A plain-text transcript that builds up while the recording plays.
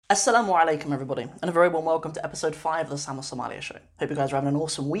Assalamu alaikum, everybody, and a very warm welcome to episode 5 of the Sam of Somalia show. Hope you guys are having an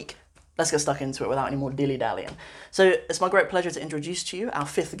awesome week. Let's get stuck into it without any more dilly-dallying. So, it's my great pleasure to introduce to you our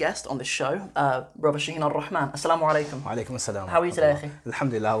fifth guest on this show, Brother Shaheen Al-Rahman. Assalamu alaikum. Wa alaikum assalam. How are you today, Akhi?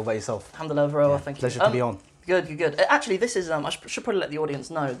 Alhamdulillah, how about yourself? Alhamdulillah, very well, thank you. Pleasure to be on. Good. Actually, this is, I should probably let the audience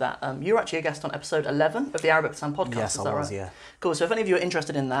know that you're actually a guest on episode 11 of the Arabic Sam podcast. Yes, is that I was, right? yeah. Cool, so if any of you are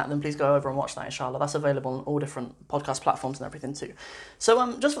interested in that, then please go over and watch that, inshallah. That's available on all different podcast platforms and everything too.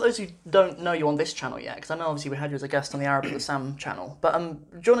 So just for those who don't know you on this channel yet, because I know obviously we had you as a guest on the Arabic Sam channel, but do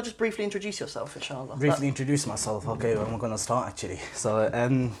you want to just briefly introduce yourself, inshallah? Briefly introduce myself, okay, I'm going to start actually. So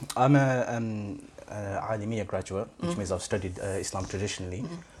I'm a Alimiya graduate, which means I've studied Islam traditionally.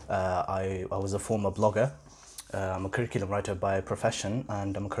 I was a former blogger. I'm a curriculum writer by profession,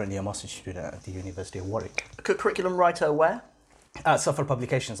 and I'm currently a master's student at the University of Warwick. Curriculum writer where? Suffer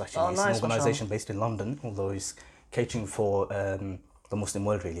Publications, actually. Oh, it's nice, an organisation based in London, although it's catering for the Muslim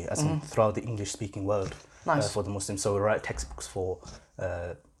world, really, as in throughout the English-speaking world. Nice. For the Muslims. So we write textbooks for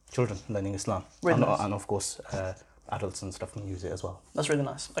children learning Islam. Really and, nice. And of course, adults and stuff can use it as well. That's really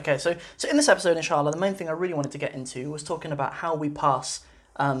nice. Okay, so in this episode, inshallah, the main thing I really wanted to get into was talking about how we pass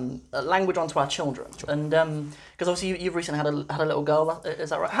language onto our children. Sure. And because obviously you've recently had a little girl, is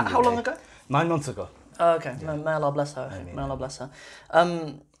that right? How long ago? 9 months ago. Oh, okay, yeah. May Allah bless her. May Allah bless her.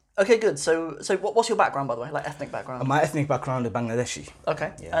 Okay, good. So what's your background, by the way? Like ethnic background? My ethnic background is Bangladeshi.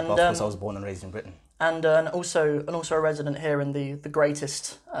 Okay. Yeah, and, but of course I was born and raised in Britain. And also a resident here in the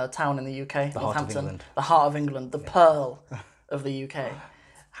greatest town in the UK, Northampton, the heart of England, the pearl of the UK.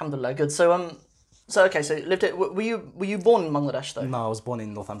 Alhamdulillah, good. So lived it. Were you born in Bangladesh though? No, I was born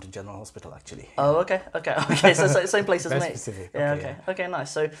in Northampton General Hospital actually. Oh, okay. So same place as Very me. Specific. Yeah, okay,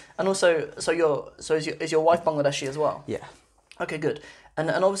 nice. So is your wife Bangladeshi as well? Yeah. Okay, good.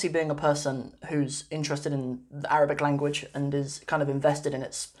 And obviously being a person who's interested in the Arabic language and is kind of invested in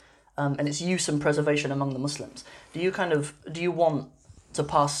its use and preservation among the Muslims, do you want to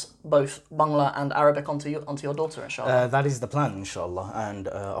pass both Bangla and Arabic onto your daughter, inshallah? That is the plan, inshallah, and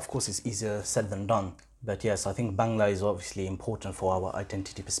of course it's easier said than done. But yes, I think Bangla is obviously important for our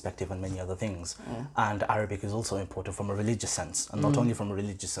identity perspective and many other things. And Arabic is also important from a religious sense, and not only from a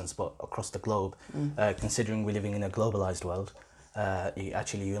religious sense, but across the globe. Considering we're living in a globalized world, it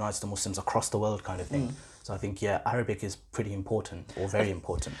actually unites the Muslims across the world kind of thing. So I think, Arabic is pretty important, or very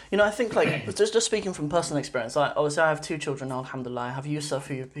important. I think, like, just speaking from personal experience, obviously I have 2 children now, alhamdulillah. I have Yusuf,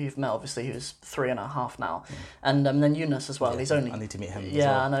 who you've met, obviously, who's 3.5 now. And then Yunus as well. Yeah, He's only... I need to meet him as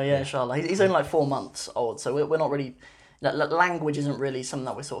Yeah, well. I know, inshallah. He's only like 4 months old, so we're not really... Language isn't really something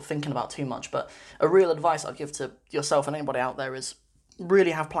that we're sort of thinking about too much, but a real advice I'd give to yourself and anybody out there is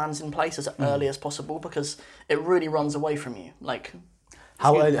really have plans in place as early as possible, because it really runs away from you. Like...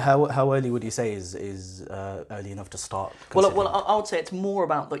 How early would you say is early enough to start? Well, I would say it's more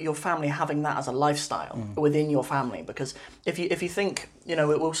about your family having that as a lifestyle within your family, because if you think, it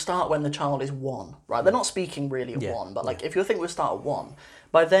will start when the child is 1, right? They're not speaking really at 1, but if you think we'll start at 1,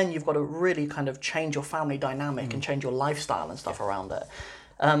 by then you've got to really kind of change your family dynamic and change your lifestyle and stuff around it,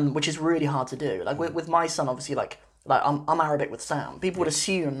 which is really hard to do. Like with my son, obviously, like I'm Arabic with Sam. People would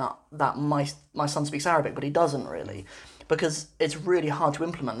assume that my son speaks Arabic, but he doesn't really. Because it's really hard to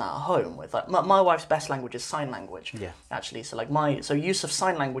implement that at home. With my wife's best language is sign language. Yeah. Actually, so use of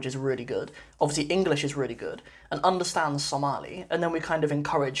sign language is really good. Obviously, English is really good, and understands Somali. And then we kind of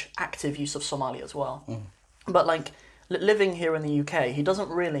encourage active use of Somali as well. But living here in the UK, he doesn't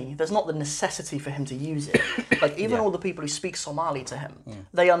really. There's not the necessity for him to use it. Like even all the people who speak Somali to him,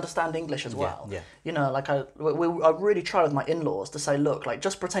 they understand English as well. Yeah. I really try with my in-laws to say, look,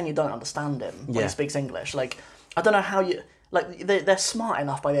 just pretend you don't understand him when he speaks English. I don't know how you they're smart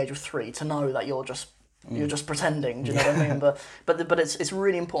enough by the age of 3 to know that you're just pretending. Do you know what I mean? But it's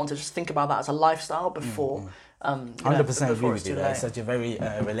really important to just think about that as a lifestyle before. 100% agree with you. It's such a very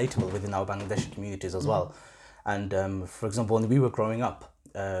relatable within our Bangladeshi communities as well. And for example, when we were growing up,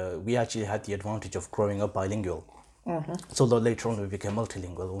 we actually had the advantage of growing up bilingual. So though later on we became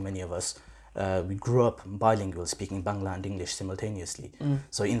multilingual, or many of us. We grew up bilingual, speaking Bangla and English simultaneously.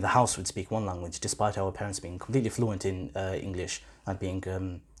 So in the house we'd speak one language, despite our parents being completely fluent in English and being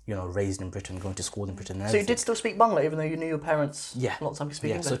raised in Britain, going to school in Britain. And so you did still speak Bangla, even though you knew your parents a lot of time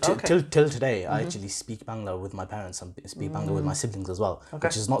speak English? So till today, I actually speak Bangla with my parents and speak Bangla with my siblings as well,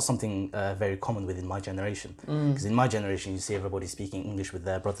 which is not something very common within my generation. Because in my generation, you see everybody speaking English with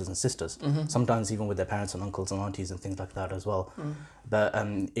their brothers and sisters, sometimes even with their parents and uncles and aunties and things like that as well. But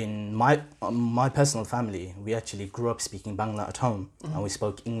in my personal family, we actually grew up speaking Bangla at home, and we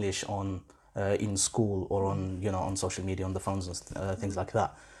spoke English in school or on social media, on the phones and things like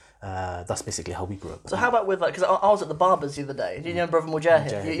that. That's basically how we grew up. So how about with like, because I was at the Barbers the other day. Do you know Brother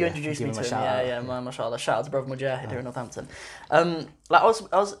Mujahid? You introduced me to him. Yeah, mashallah. Shout out to Brother Mujahid here in Northampton. Like I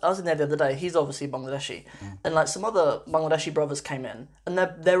was in there the other day. He's obviously Bangladeshi, and like some other Bangladeshi brothers came in, and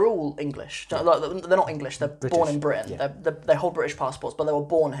they're all English. Like, they're not English. They're British. Born in Britain. Yeah. They hold British passports, but they were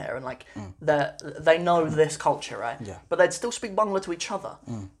born here, and like they know this culture, right? Yeah. But they'd still speak Bangla to each other,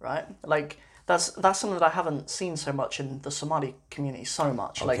 right? Like. That's something that I haven't seen so much in the Somali community so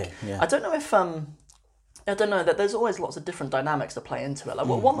much. Like I don't know if I don't know that there's always lots of different dynamics that play into it. Like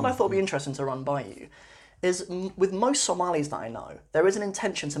one that I thought would be interesting to run by you is with most Somalis that I know, there is an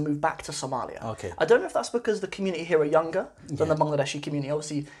intention to move back to Somalia. Okay. I don't know if that's because the community here are younger than the Bangladeshi community.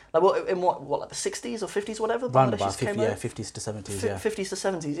 Obviously, like like the 60s or 50s, whatever. Around about 50s to 70s. 50s to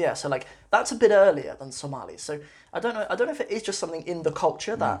 70s, yeah. So like that's a bit earlier than Somalis. So I don't know if it is just something in the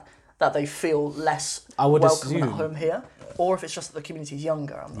culture that they feel less welcome at home here, or if it's just that the community is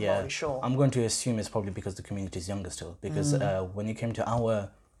younger. I'm not really sure. I'm going to assume it's probably because the community is younger still. Because when you came to our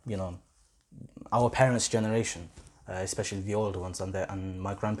parents' generation, especially the older ones, and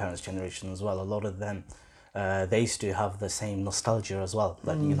my grandparents' generation as well, a lot of them, they used to have the same nostalgia as well.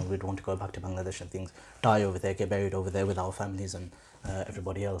 That we'd want to go back to Bangladesh and things, die over there, get buried over there with our families and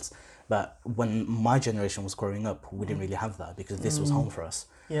everybody else. But when my generation was growing up, we didn't really have that because this was home for us.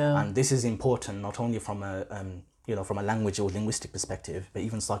 Yeah. And this is important not only from a from a language or linguistic perspective, but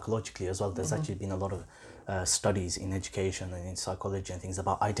even psychologically as well. There's actually been a lot of studies in education and in psychology and things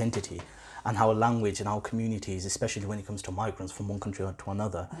about identity and how language and our communities, especially when it comes to migrants from one country to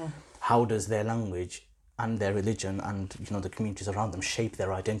another, how does their language and their religion and the communities around them shape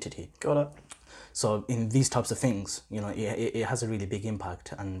their identity. Got it. So in these types of things, it has a really big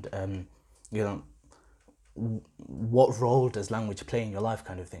impact, and what role does language play in your life,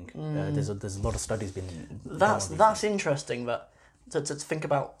 kind of thing. There's a lot of studies been. That's interesting. That to think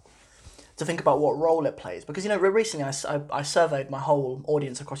about what role it plays, because recently I surveyed my whole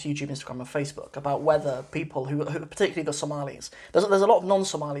audience across YouTube, Instagram, and Facebook about whether people who particularly the Somalis. There's a lot of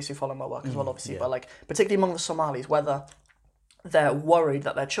non-Somalis who follow my work as well, obviously, but like particularly among the Somalis, whether they're worried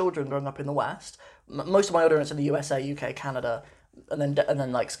that their children growing up in the West, most of my audience in the USA, UK, Canada, and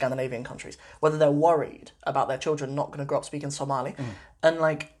then like Scandinavian countries, whether they're worried about their children not going to grow up speaking Somali, and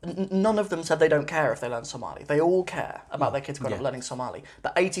like none of them said they don't care if they learn Somali. They all care about their kids growing up learning Somali,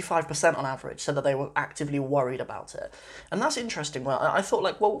 but 85% on average said that they were actively worried about it, and that's interesting. Well, I thought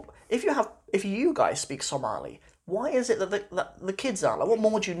like, well, if you guys speak Somali, why is it that the kids aren't? Like, what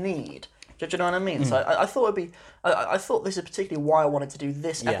more do you need? Do you know what I mean? So I thought I thought this is particularly why I wanted to do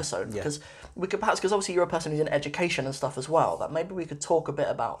this episode, because we could perhaps, because obviously you're a person who's in education and stuff as well, that maybe we could talk a bit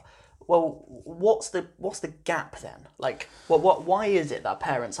about, well, what's the gap then? Like, why is it that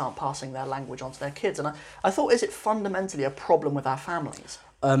parents aren't passing their language on to their kids? And I thought, is it fundamentally a problem with our families?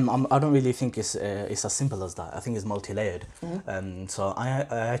 I don't really think it's as simple as that. I think it's multi-layered. So I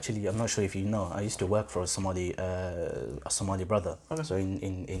actually, I'm not sure if you know, I used to work for a Somali brother. Okay. So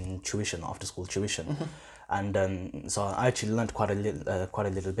in tuition, after school tuition, and so I actually learned quite a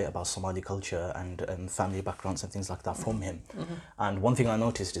little bit about Somali culture and family backgrounds and things like that from him. And one thing I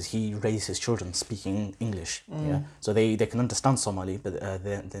noticed is he raised his children speaking English. Yeah, so they can understand Somali, but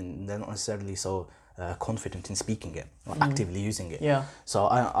they're not necessarily so confident in speaking it or actively using it. Yeah. So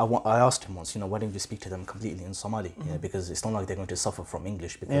I asked him once, why don't you speak to them completely in Somali? Because it's not like they're going to suffer from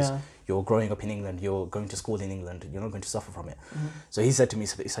English, because you're growing up in England, you're going to school in England, you're not going to suffer from it. So he said to me,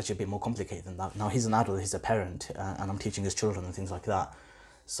 it's actually a bit more complicated than that. Now he's an adult, he's a parent, and I'm teaching his children and things like that.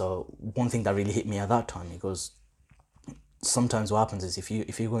 So one thing that really hit me at that time, he goes, sometimes what happens is if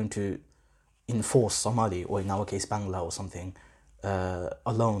you're going to enforce Somali, or in our case Bangla or something,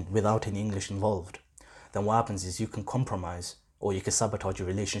 alone without any English involved, then what happens is you can compromise or you can sabotage your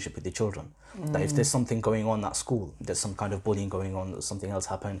relationship with your children. That if there's something going on at school, there's some kind of bullying going on, something else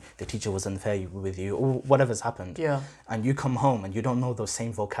happened, the teacher was unfair with you, or whatever's happened, and you come home and you don't know those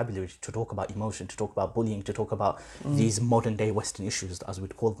same vocabulary to talk about emotion, to talk about bullying, to talk about these modern day Western issues, as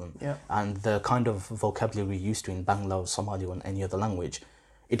we'd call them, and the kind of vocabulary we used to in Bangla or Somali or any other language,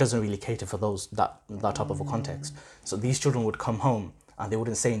 it doesn't really cater for that type of a context. So these children would come home and they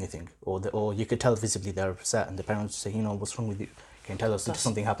wouldn't say anything, or you could tell visibly they're upset, and the parents would say, what's wrong with you? Can you tell us, did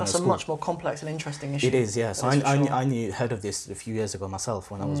something happen at school? That's a much more complex and interesting issue. It is, yeah. So I heard of this a few years ago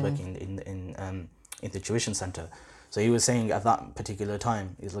myself when I was working in the tuition centre. So he was saying at that particular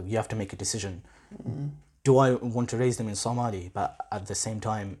time, he's like, you have to make a decision. Do I want to raise them in Somali, but at the same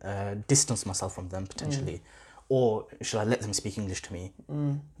time distance myself from them potentially? Or should I let them speak English to me,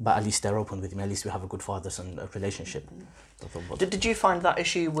 but at least they're open with me, at least we have a good father-son relationship. Did you find that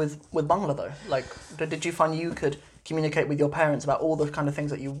issue with Bangla though? Like, did you find you could communicate with your parents about all the kind of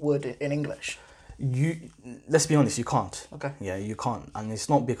things that you would in English? Let's be honest, you can't. Okay. Yeah, you can't, and it's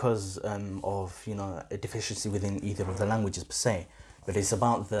not because of a deficiency within either of the languages per se, but it's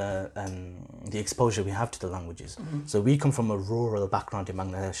about the exposure we have to the languages. So we come from a rural background in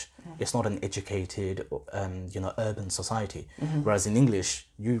Bangladesh. It's not an educated, urban society. Whereas in English,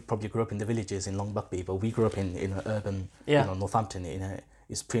 you probably grew up in the villages in Long Buckby, but we grew up in an urban, Northampton.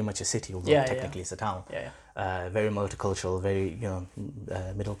 It's pretty much a city, although technically it's a town. Very multicultural, very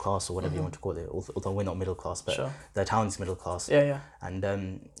middle class or whatever you want to call it. Although we're not middle class, but the town is middle class.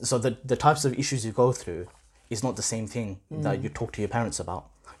 And so the types of issues you go through is not the same thing that you talk to your parents about.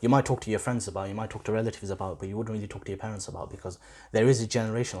 You might talk to your friends about, you might talk to relatives about, but you wouldn't really talk to your parents about, because there is a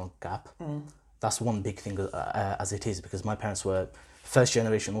generational gap. That's one big thing as it is, because my parents were first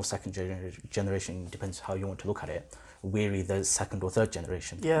generation or second generation, depends how you want to look at it. We're the second or third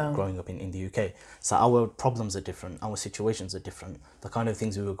generation growing up in the UK. So our problems are different, our situations are different. The kind of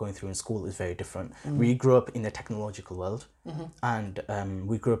things we were going through in school is very different. We grew up in the technological world, and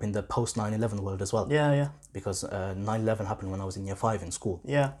we grew up in the post 9/11 world as well. Because 9/11 happened when I was in year 5 in school.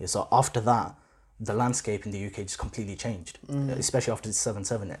 So after that, the landscape in the UK just completely changed. Especially after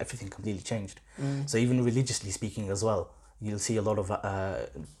 7/7, everything completely changed. So even religiously speaking as well, you'll see a lot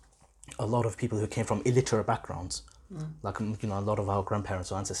of people who came from illiterate backgrounds. Like, a lot of our grandparents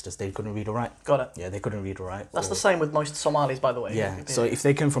or ancestors, they couldn't read or write. Got it. Yeah, they couldn't read or write. That's the same with most Somalis, by the way. Yeah, so if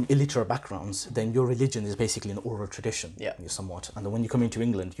they came from illiterate backgrounds, then your religion is basically an oral tradition, somewhat. And then when you come into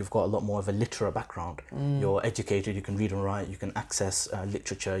England, you've got a lot more of a literate background. You're educated, you can read and write, you can access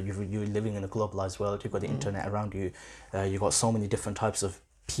literature, you're living in a globalized world, you've got the internet around you, you've got so many different types of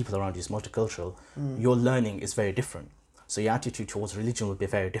people around you, it's multicultural. Your learning is very different. So your attitude towards religion would be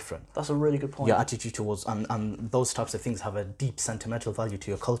very different. That's a really good point. Your attitude towards, and those types of things have a deep sentimental value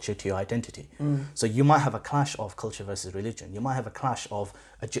to your culture, to your identity. So you might have a clash of culture versus religion. You might have a clash of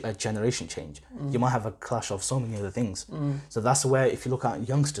a generation change. You might have a clash of so many other things. So that's where, if you look at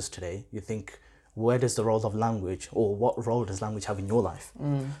youngsters today, you think, where does the role of language, or what role does language have in your life?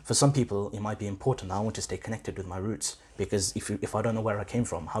 For some people, it might be important. I want to stay connected with my roots, because if I don't know where I came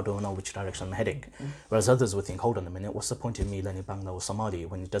from, how do I know which direction I'm heading? Whereas others would think, hold on a minute, what's the point of me learning Bangla or Somali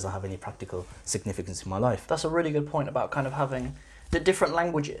when it doesn't have any practical significance in my life? That's a really good point about kind of having the different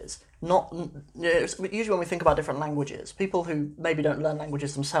languages. Usually when we think about different languages, people who maybe don't learn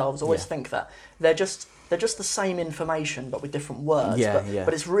languages themselves always think that they're just the same information but with different words.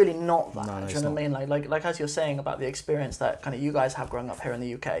 But it's really not that. No, do you know what I mean? Like as you're saying about the experience that kind of you guys have growing up here in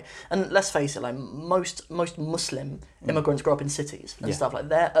the UK. And let's face it, like most Muslim immigrants grow up in cities and stuff, like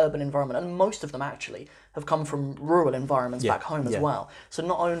their urban environment, and most of them actually have come from rural environments back home as well. So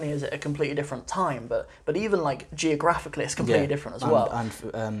not only is it a completely different time, but even like geographically it's completely different as well.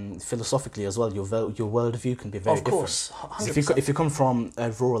 And philosophically as well, your worldview can be very different. Of course, 100%. If you come from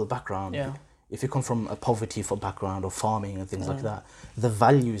a rural background, if you come from a poverty background or farming and things like that, the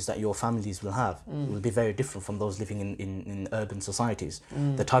values that your families will have will be very different from those living in urban societies.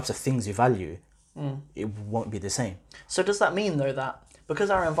 The types of things you value, it won't be the same. So does that mean though that because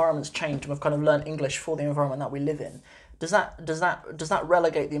our environment's changed and we've kind of learned English for the environment that we live in, does that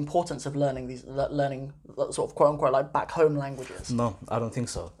relegate the importance of learning sort of quote unquote like back home languages? No, I don't think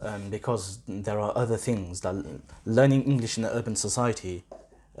so. Because there are other things that learning English in an urban society,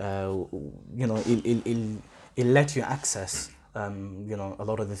 it'll let you access a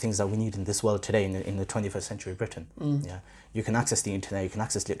lot of the things that we need in this world today in the 21st century Britain. You can access the internet, you can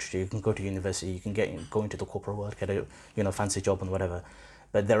access literature, you can go to university, you can go into the corporate world, get a fancy job and whatever.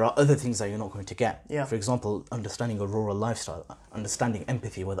 But there are other things that you're not going to get. For example, understanding a rural lifestyle, understanding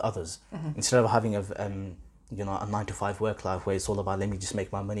empathy with others. Instead of having a 9-to-5 work life where it's all about let me just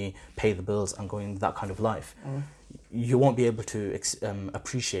make my money, pay the bills and going that kind of life, you won't be able to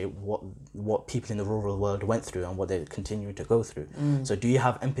appreciate what people in the rural world went through and what they continue to go through. So do you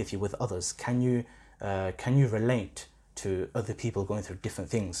have empathy with others? Can you relate to other people going through different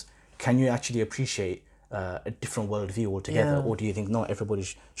things? Can you actually appreciate a different worldview altogether? Or do you think, no, everybody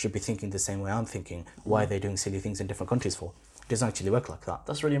should be thinking the same way I'm thinking? Why are they doing silly things in different countries for? It doesn't actually work like that.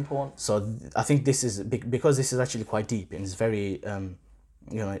 That's really important. So I think this is because this is actually quite deep and it's very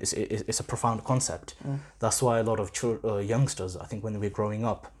it's a profound concept. That's why a lot of youngsters, I think when we're growing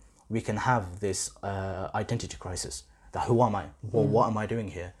up, we can have this identity crisis. That who am I? Well, what am I doing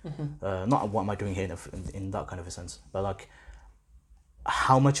here? Not what am I doing here in that kind of a sense, but like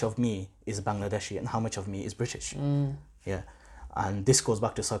how much of me is Bangladeshi and how much of me is British? And this goes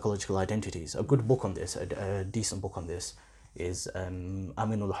back to psychological identities. A good book on this, a decent book on this, is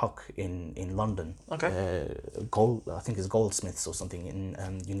Aminul Haq in London. Okay. I think it's Goldsmiths or something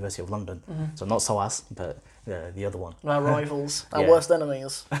in University of London. So not SOAS, but the other one. Our rivals, our worst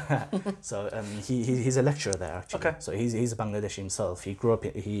enemies. So he's a lecturer there actually. Okay. So he's a Bangladeshi himself. He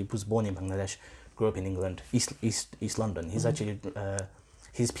was born in Bangladesh, grew up in England, East London. He's actually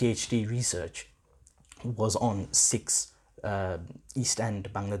his PhD research was on 6 East End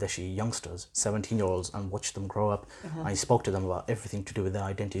Bangladeshi youngsters, 17-year-olds, and watched them grow up. And he spoke to them about everything to do with their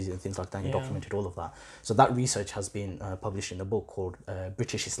identities and things like that. He documented all of that. So that research has been published in a book called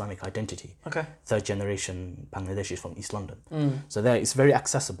British Islamic Identity. Okay. 3rd generation Bangladeshis from East London. So there, it's very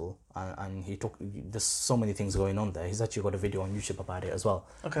accessible, and there's so many things going on there. He's actually got a video on YouTube about it as well.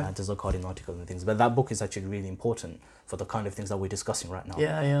 Okay. There's a Guardian article and things. But that book is actually really important for the kind of things that we're discussing right now.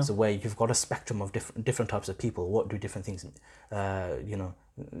 Yeah. So where you've got a spectrum of different types of people. What do different things,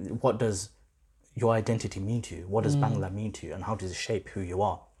 what does your identity mean to you? What does Bangla mean to you? And how does it shape who you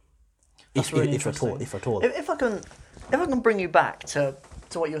are? That's really interesting. If at all. If I can bring you back to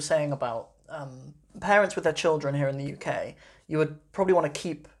what you were saying about parents with their children here in the UK, you would probably want to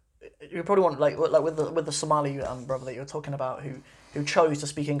keep. You probably want like with the Somali brother that you were talking about who chose to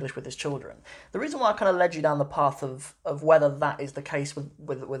speak English with his children. The reason why I kind of led you down the path of whether that is the case with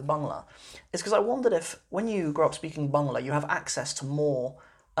Bangla is because I wondered if when you grow up speaking Bangla, you have access to more.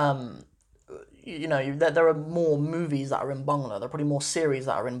 There are more movies that are in Bangla. There are probably more series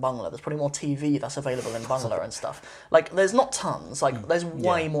that are in Bangla. There's probably more TV that's available in Bangla and stuff. Like, there's not tons. Like, there's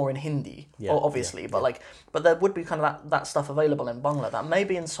way more in Hindi, obviously. But there would be kind of that stuff available in Bangla that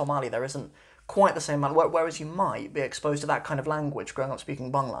maybe in Somali there isn't quite the same. Whereas you might be exposed to that kind of language growing up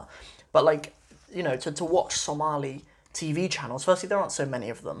speaking Bangla. But to watch Somali TV channels, firstly, there aren't so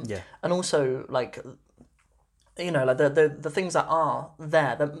many of them. Yeah. And also, the things that are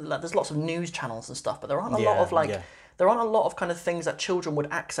there, there's lots of news channels and stuff, but there aren't a lot of there aren't a lot of kind of things that children would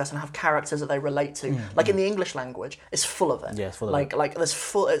access and have characters that they relate to. Like in the English language, it's full of it. Yeah, it's full of it.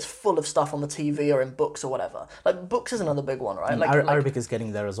 It's full of stuff on the TV or in books or whatever. Like books is another big one, right? Arabic is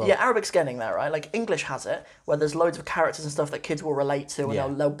getting there as well. Yeah, Arabic's getting there, right? Like English has it, where there's loads of characters and stuff that kids will relate to,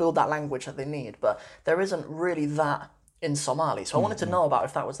 and they'll build that language that they need. But there isn't really that in Somali. So I wanted to know about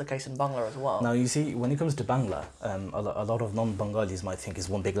if that was the case in Bangla as well. Now, you see, when it comes to Bangla, a lot of non-Bengalis might think it's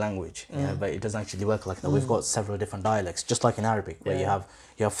one big language, but it doesn't actually work like that. We've got several different dialects, just like in Arabic, where you have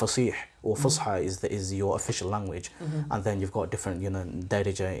Fasih or Fusha is your official language, and then you've got different,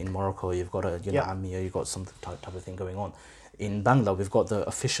 Darija in Morocco, you've got Amiya, you've got some type of thing going on. In Bangla, we've got the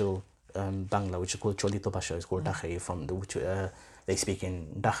official Bangla, which is called Cholito Basha, it's called Dhaka, which they speak in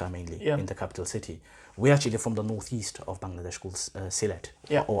Dhaka mainly, in the capital city. We're actually from the northeast of Bangladesh, called Sylhet,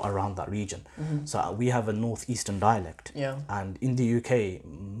 or around that region. So we have a northeastern dialect. And in the UK,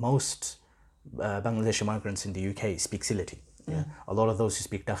 most Bangladeshi migrants in the UK speak Sylheti. A lot of those who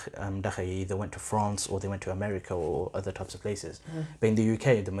speak Dhaka either went to France or they went to America or other types of places. But in the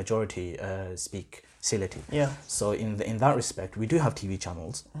UK, the majority speak Sylheti. So in that respect, we do have TV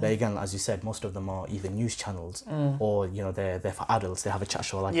channels. But again, as you said, most of them are either news channels or they're for adults. They have a chat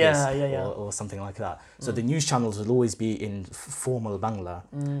show like this or something like that. So the news channels will always be in formal Bangla,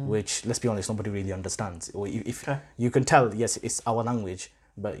 which, let's be honest, nobody really understands. Or if you can tell, yes, it's our language,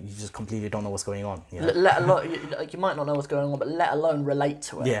 but you just completely don't know what's going on. Let alone, you might not know what's going on, but let alone relate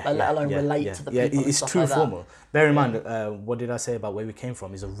to it. Let alone relate to the people. It's and too like formal. That. Bear in mind, what did I say about where we came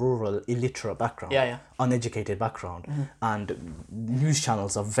from? Is a rural, illiterate background, uneducated background, and news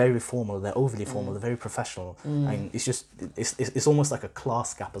channels are very formal. They're overly formal. They're very professional, and it's almost like a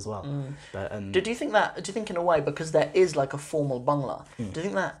class gap as well. But, do you think in a way, because there is like a formal Bangla? Do you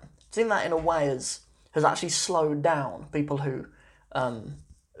think that in a way has actually slowed down people who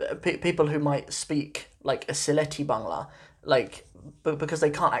might speak like a Sylheti Bangla, because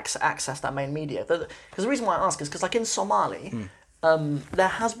they can't access that main media. Because the reason why I ask is because like in Somali, there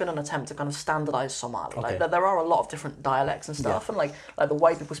has been an attempt to kind of standardize Somali. Like there are a lot of different dialects and stuff, and like the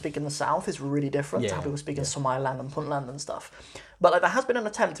way people speak in the south is really different to how people speak in Somaliland and Puntland and stuff. But like there has been an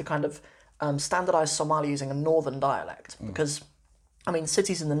attempt to kind of standardize Somali using a northern dialect, because I mean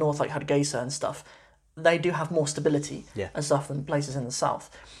cities in the north like Hargeisa and stuff, they do have more stability and stuff than places in the south.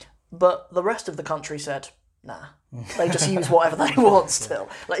 But the rest of the country said, nah. They just use whatever they want still.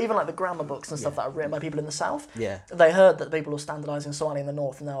 Like even like the grammar books and stuff that are written by people in the south, they heard that people were standardising Somali in the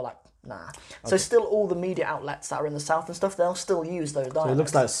north and they were like, Nah. So still all the media outlets that are in the south and stuff, they'll still use those dialects. So it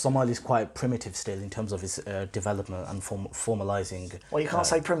looks like Somali is quite primitive still in terms of its development and formalizing. Well, you can't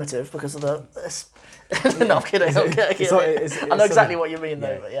say primitive because of the... no, I'm kidding. I know exactly what you mean,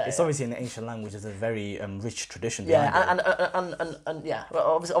 though. But it's obviously an ancient language. It's a very rich tradition. And yeah.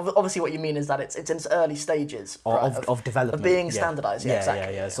 Well, obviously, what you mean is that it's in its early stages of development, of being standardised. Yeah,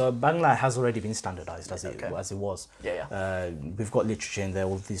 exactly. Yeah. So Bangla has already been standardised as it was. We've got literature in there,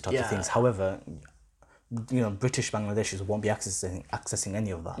 all these types of things. However, British Bangladeshis won't be accessing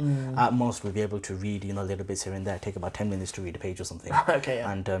any of that. At most, we'll be able to read, little bits here and there. Take about 10 minutes to read a page or something.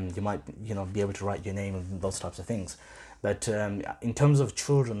 And you might, be able to write your name and those types of things. But in terms of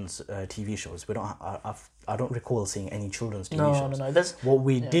children's TV shows, we don't. I don't recall seeing any children's TV shows. No. What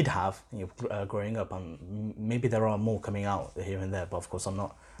we did have growing up, and maybe there are more coming out here and there, but of course I'm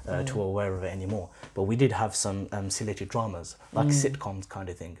not too aware of it anymore. But we did have some Sylheti dramas, like sitcoms kind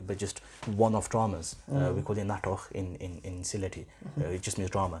of thing, but just one-off dramas. We call it Natoh in Sylheti. It just means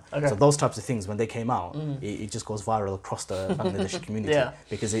drama. Okay. So those types of things, when they came out, it just goes viral across the Bangladeshi community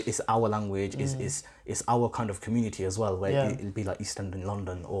because it's our language, it's our kind of community as well, where it'll be like East End in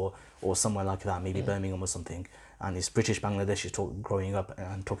London or somewhere like that, maybe Birmingham or something. And it's British Bangladeshis growing up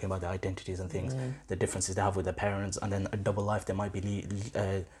and talking about their identities and things, the differences they have with their parents, and then a double life they might be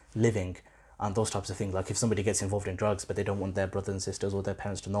living, and those types of things. Like if somebody gets involved in drugs but they don't want their brothers and sisters or their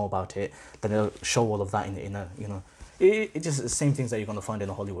parents to know about it, then they'll show all of that in a it's just the same things that you're going to find in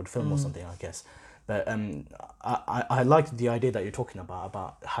a Hollywood film or something, I guess. But I like the idea that you're talking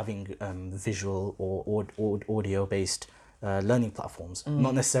about having visual or audio based learning platforms,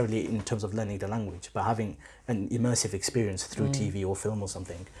 not necessarily in terms of learning the language, but having an immersive experience through TV or film or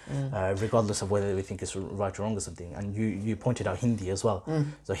something, regardless of whether we think it's right or wrong or something. And you pointed out Hindi as well.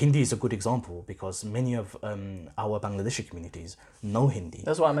 So Hindi is a good example because many of our Bangladeshi communities know Hindi.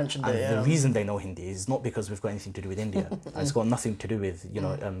 That's why I mentioned it. The reason they know Hindi is not because we've got anything to do with India. It's got nothing to do with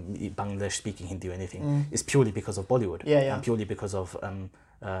Bangladesh speaking Hindi or anything. It's purely because of Bollywood. And purely because of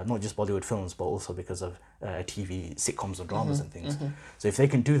not just Bollywood films, but also because of TV sitcoms or dramas and things. So if they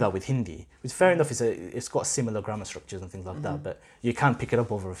can do that with Hindi, which fair enough, it's got similar grammar structures and things like that, but you can pick it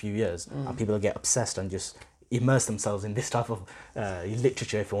up over a few years and people get obsessed and just immerse themselves in this type of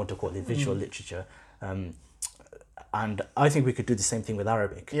literature, if you want to call it visual literature. And I think we could do the same thing with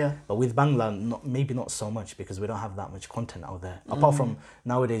Arabic. But with Bangla, maybe not so much because we don't have that much content out there. Apart from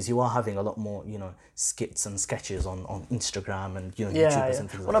nowadays, you are having a lot more, skits and sketches on Instagram and YouTubers and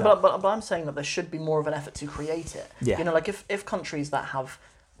things like that. But I'm saying that there should be more of an effort to create it. Like if countries that have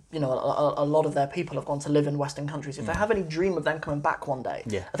a lot of their people have gone to live in Western countries. If they have any dream of them coming back one day,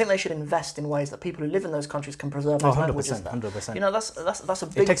 I think they should invest in ways that people who live in those countries can preserve those languages. 100%. That's a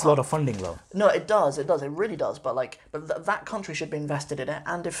big. It takes a lot of funding, though. No, it does. It really does. But that country should be invested in it.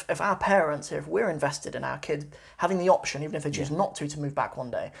 And if our parents here, if we're invested in our kids having the option, even if they choose not to move back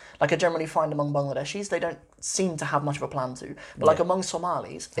one day, like I generally find among Bangladeshis, they don't seem to have much of a plan to. But like among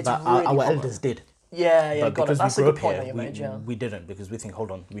Somalis, it's really our common. elders did. Got it. That's a good point that you made, made, we didn't, because we think,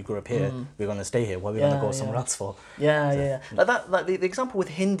 hold on, we grew up here, we're going to stay here, why are we going to go somewhere else for? Like the example with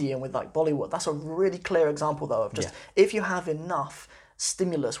Hindi and with like Bollywood, that's a really clear example though of just if you have enough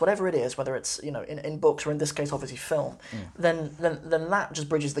stimulus, whatever it is, whether it's in books or in this case obviously film, then that just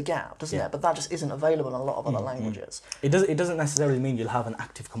bridges the gap, doesn't it? But that just isn't available in a lot of other languages. It doesn't necessarily mean you'll have an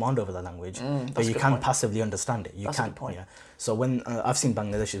active command over the language, but you can passively understand it. That's a good point. So when I've seen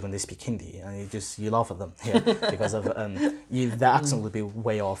Bangladeshis when they speak Hindi, and you laugh at them because of their accent will be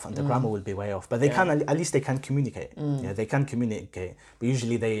way off and the grammar will be way off, but they can at least they can communicate. They can communicate, but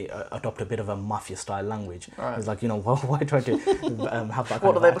usually they adopt a bit of a mafia style language. Right. It's like why try to have that?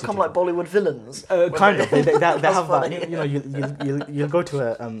 What do they become like Bollywood villains? Kind of. They have funny. That. You'll go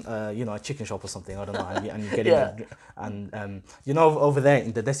to a chicken shop or something. I don't know, and you get in, and over there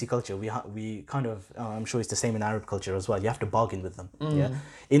in the Desi culture, we kind of I'm sure it's the same in Arab culture as well. You have to bargain with them.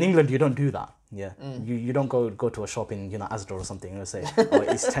 In England you don't do that. You don't go to a shop in Asda or something and say, oh,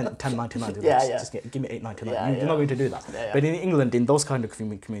 it's $10.99. Just give me $8.99. You're not going to do that. But in England, in those kind of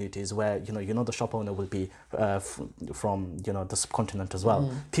communities where the shop owner will be from the subcontinent as well,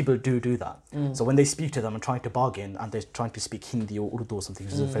 people do that. So when they speak to them and trying to bargain and they're trying to speak Hindi or Urdu or something,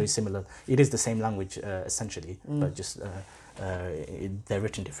 which is very similar. It is the same language essentially, but just they're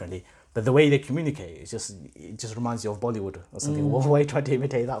written differently. But the way they communicate, it just reminds you of Bollywood or something. What are you trying to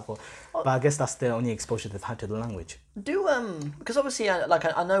imitate that for? But I guess that's the only exposure they've had to the language. Because obviously,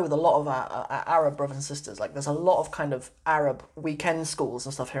 I know with a lot of our Arab brothers and sisters, like there's a lot of kind of Arab weekend schools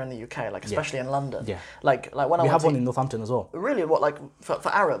and stuff here in the UK, like especially in London. Like when we have one in Northampton as well. Really, what like for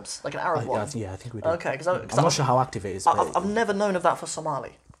Arabs, like an Arab one? I think we do. Okay, I'm not sure how active it is. I've never known of that for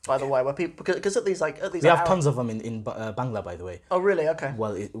Somali. by the way, where people because at these we have tons of them in Bangla, by the way. Oh really? Okay.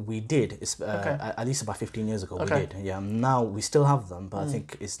 Well, we did. At least about 15 years ago, we did. Yeah. Now we still have them, but I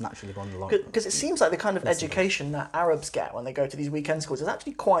think it's naturally gone along. Because it seems like the kind of education that Arabs get when they go to these weekend schools is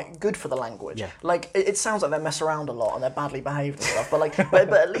actually quite good for the language. Yeah. Like it sounds like they mess around a lot and they're badly behaved and stuff, but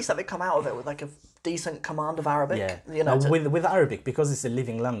but at least they come out of it with like a decent command of Arabic. Yeah. You know, with Arabic, because it's a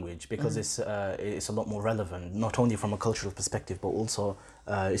living language, because it's a lot more relevant, not only from a cultural perspective, but also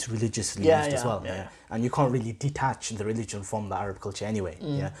it's religiously used as well. Yeah. And you can't really detach the religion from the Arab culture anyway.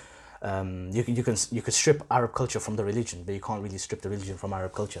 Yeah. You can strip Arab culture from the religion, but you can't really strip the religion from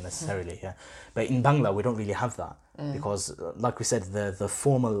Arab culture necessarily. Yeah. But in Bangla, we don't really have that because, like we said, the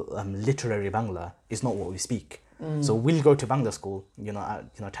formal literary Bangla is not what we speak. So we'll go to Bangla school,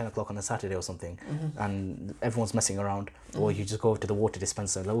 at 10 o'clock on a Saturday or something, and everyone's messing around, or you just go to the water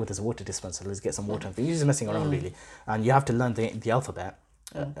dispenser. Oh, there's a water dispenser. Let's get some water. You're just messing around really, and you have to learn the alphabet,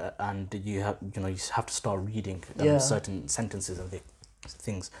 and you have to start reading certain sentences and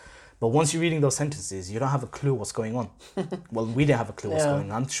things. But once you're reading those sentences, you don't have a clue what's going on. Well, we didn't have a clue what's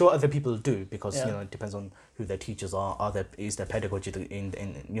going on. I'm sure other people do because it depends on who their teachers are. Is their pedagogy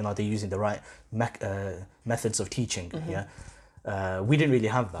they're using the right methods of teaching. Yeah, we didn't really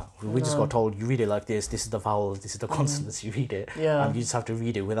have that. We just got told you read it like this. This is the vowels. This is the consonants. You read it, and you just have to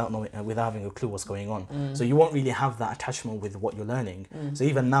read it without having a clue what's going on. So you won't really have that attachment with what you're learning. So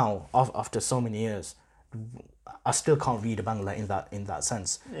even now, after so many years, I still can't read a Bangla in that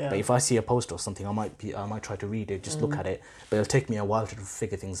sense. Yeah. But if I see a post or something, I might try to read it, just look at it. But it'll take me a while to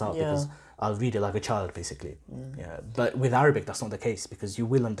figure things out because I'll read it like a child, basically. Yeah. But with Arabic, that's not the case because you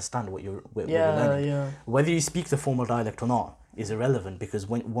will understand what you're learning. Yeah. Whether you speak the formal dialect or not is irrelevant because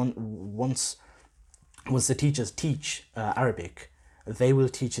once the teachers teach Arabic, they will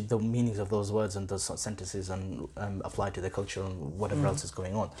teach the meanings of those words and those sentences and apply to their culture and whatever else is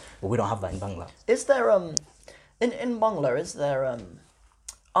going on. But we don't have that in Bangla. Is there in Bangla, is there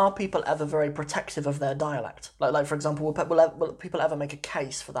are people ever very protective of their dialect? Like for example, will people ever make a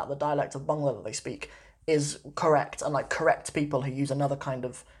case for that the dialect of Bangla that they speak is correct and like correct people who use another kind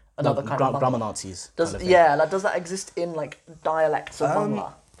of grammar Nazis? Does that exist in like dialects of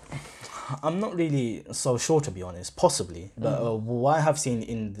Bangla? I'm not really so sure, to be honest. Possibly, but what I have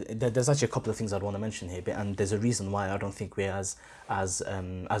seen there's actually a couple of things I'd want to mention here, and there's a reason why I don't think we're as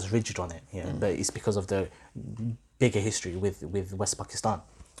rigid on it. Yeah, but it's because of the bigger history with West Pakistan,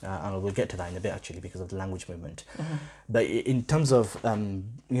 and we'll get to that in a bit actually because of the language movement. But in terms of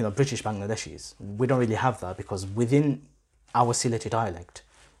British Bangladeshis, we don't really have that because within our Sylheti dialect,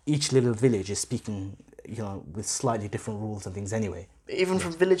 each little village is speaking with slightly different rules and things anyway. Even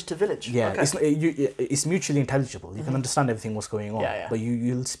from village to village? Yeah, okay. It's mutually intelligible. You can understand everything what's going on, but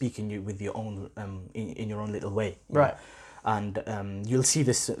you'll speak with your own in your own little way. Right. And you'll see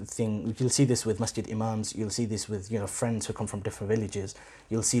this thing. You'll see this with masjid imams. You'll see this with friends who come from different villages.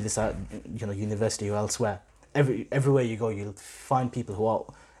 You'll see this at university or elsewhere. Everywhere you go, you'll find people who are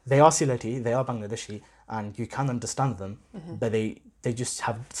Sylheti, they are Bangladeshi, and you can understand them, but they just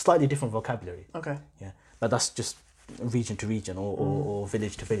have slightly different vocabulary. Okay. Yeah, but that's just region to region or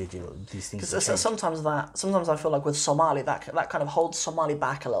village to village. These things. Sometimes I feel like with Somali that kind of holds Somali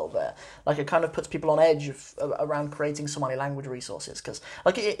back a little bit. Like it kind of puts people on edge around creating Somali language resources. Because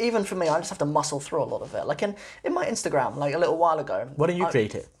like even for me, I just have to muscle through a lot of it. Like in my Instagram, like a little while ago. Why don't you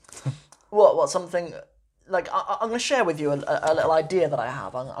create it? What something. Like I'm going to share with you a little idea that I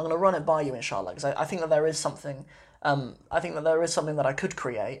have. I'm going to run it by you, inshallah, because I think that there is something. I think that there is something that I could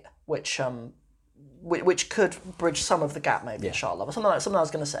create, which could bridge some of the gap, maybe, inshallah. But something I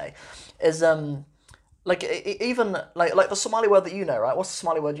was going to say is even like the Somali word that you know, right? What's the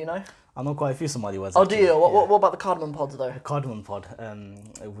Somali word you know? I know quite a few Somali words. Oh, do you? What about the cardamom pods, though? The cardamom pod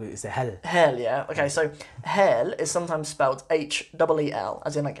is a hell. Hell, yeah. Okay, so hell is sometimes spelled H-E-E-L,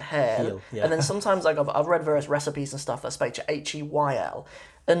 as in like hell. Yeah. And then sometimes like I've read various recipes and stuff that spell H-E-Y-L.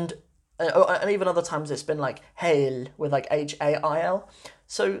 And even other times it's been like hail with like H-A-I-L.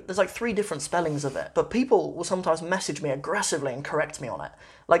 So there's like 3 different spellings of it, but people will sometimes message me aggressively and correct me on it.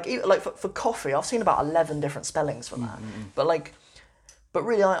 Like for coffee, I've seen about 11 different spellings for that. But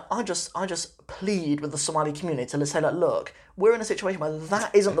really, I just plead with the Somali community to say, like, look, we're in a situation where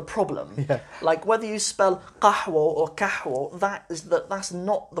that isn't the problem. Yeah. Like whether you spell qahwa or kahwa, that's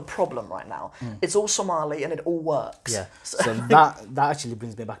not the problem right now. It's all Somali and it all works. Yeah. So that actually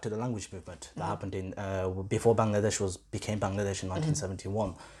brings me back to the language movement that happened in before Bangladesh became Bangladesh in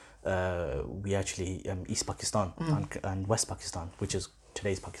 1971. We actually East Pakistan and West Pakistan, which is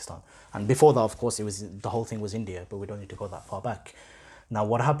today's Pakistan. And before that, of course, the whole thing was India, but we don't need to go that far back. Now,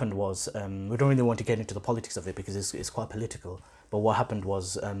 what happened was, we don't really want to get into the politics of it because it's quite political, But what happened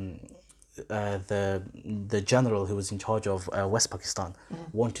was the general who was in charge of West Pakistan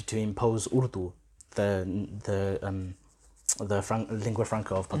wanted to impose Urdu, the lingua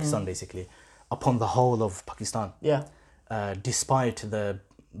franca of Pakistan, basically, upon the whole of Pakistan. Yeah. Despite the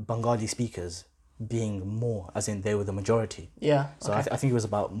Bengali speakers being more, as in they were the majority. Yeah. So I think it was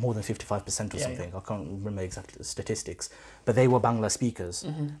about more than 55% or something. Yeah. I can't remember exactly statistics, but they were Bangla speakers,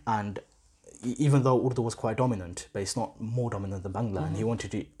 and even though Urdu was quite dominant, but it's not more dominant than Bangla, and he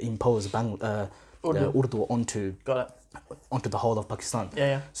wanted to impose Urdu onto the whole of Pakistan.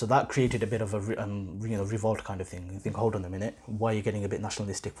 So that created a bit of a revolt kind of thing. You think, hold on a minute, why are you getting a bit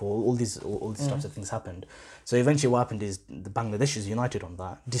nationalistic for? All these types of things happened. So eventually what happened is the Bangladeshis united on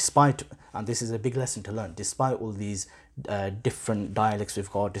that, despite, and this is a big lesson to learn, despite all these different dialects we've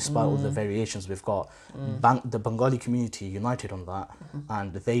got, despite all the variations we've got, the Bengali community united on that,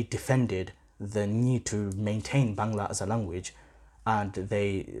 and they defended the need to maintain Bangla as a language, and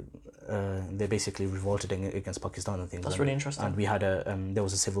they basically revolted against Pakistan and things. That's really interesting. And we had there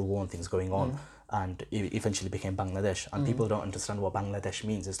was a civil war and things going on, and it eventually became Bangladesh. And people don't understand what Bangladesh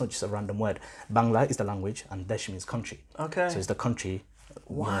means. It's not just a random word. Bangla is the language, and Desh means country. Okay. So it's the country.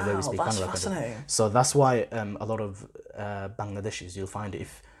 Wow, where we speak that's Bangla. fascinating. So that's why a lot of Bangladeshis, you'll find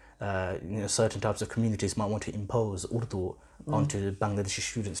if certain types of communities might want to impose Urdu onto Bangladeshi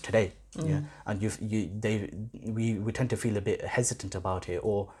students today, and we tend to feel a bit hesitant about it,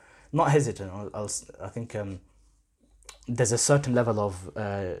 or not hesitant. I think there's a certain level of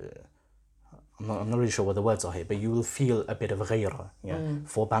I'm not really sure what the words are here, but you will feel a bit of ghayra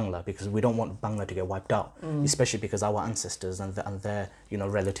for Bangla, because we don't want Bangla to get wiped out, especially because our ancestors and their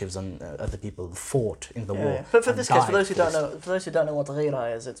relatives and other people fought in the war. But for this case, for those who don't know what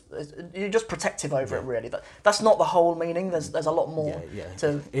ghayra is, it's you're just protective over it, really. That's not the whole meaning. There's a lot more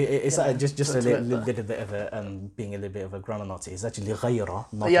to it's just a little bit of a being a little bit of a grammar Nazi. It's actually ghayra,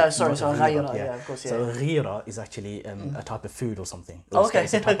 not ghayra, of course. So ghayra is actually a type of food or something. Okay,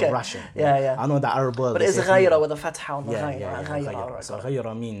 it's a type of ration. I know the Arab world. But it's ghayra with a fatha on the ghayra. So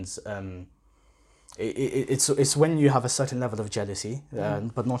ghayra means it's when you have a certain level of jealousy,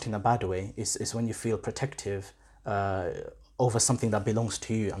 but not in a bad way. It's when you feel protective over something that belongs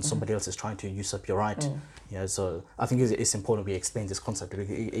to you, and somebody else is trying to usurp your right. So I think it's important we explain this concept.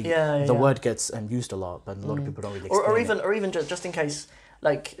 The word gets used a lot, but a lot of people don't really explain or even just in case.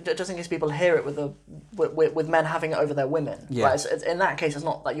 Just in case people hear it with men having it over their women, right? It's, in that case, it's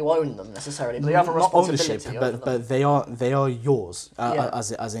not that you own them necessarily, but you have a responsibility. Not ownership, but they are yours.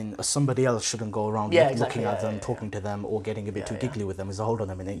 As in somebody else shouldn't go around looking at them, talking to them, or getting a bit too giggly with them. It's hold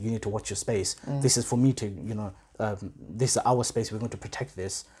on a minute, you need to watch your space. This is for me to, this is our space. We're going to protect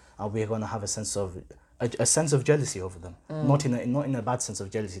this, and we're going to have a sense of jealousy over them, not in a bad sense of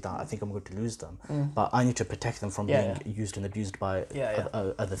jealousy that I think I'm going to lose them, but I need to protect them from being used and abused by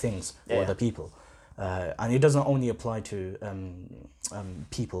other things or other people, and it doesn't only apply to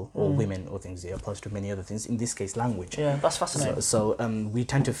people or women or things. It applies to many other things. In this case, language. Yeah, that's fascinating. So we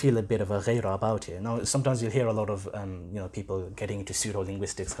tend to feel a bit of a ghayra about it. Now, sometimes you'll hear a lot of people getting into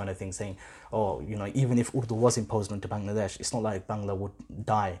pseudo-linguistics kind of thing, saying, even if Urdu was imposed onto Bangladesh, it's not like Bangla would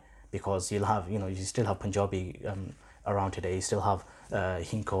die, because you'll have, you still have Punjabi around today, you still have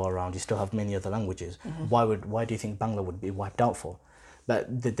Hinko around, you still have many other languages. Why do you think Bangla would be wiped out for? But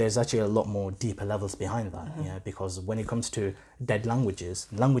there's actually a lot more deeper levels behind that, because when it comes to dead languages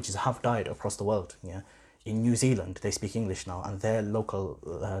have died across the world, In New Zealand, they speak English now, and their local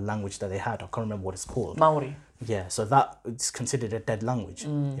language that they had, I can't remember what it's called. Maori. Yeah, so that is considered a dead language.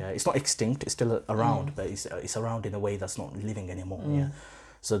 It's not extinct, it's still around, but it's around in a way that's not living anymore,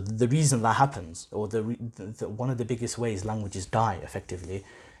 So the reason that happens, or one of the biggest ways languages die effectively,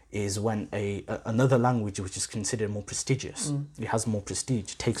 is when another language which is considered more prestigious, it has more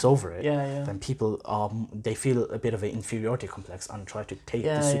prestige, takes over it, then people they feel a bit of an inferiority complex and try to take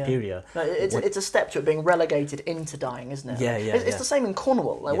the superior. No, it's a step to it being relegated into dying, isn't it? It's the same in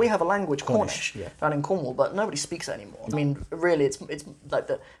Cornwall. We have a language, Cornish, down in Cornwall, but nobody speaks it anymore. I mean, really, it's like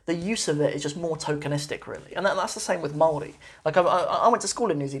the use of it is just more tokenistic, really, and that's the same with Maori. Like I went to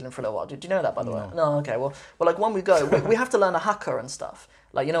school in New Zealand for a little while. Did you know that, by the way? No. Okay. Well, like when we go, we have to learn a haka and stuff.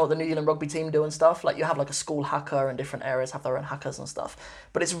 Like, what the New Zealand rugby team do and stuff? Like, you have like a school haka, and different areas have their own hakas and stuff.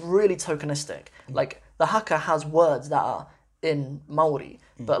 But it's really tokenistic. Like, the haka has words that are in Maori,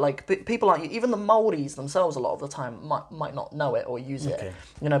 but like people aren't, even the Maoris themselves a lot of the time might not know it or use it.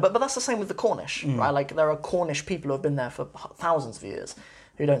 But that's the same with the Cornish, right? Like, there are Cornish people who have been there for thousands of years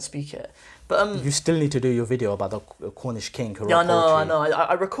who don't speak it. But you still need to do your video about the Cornish king who wrote I know.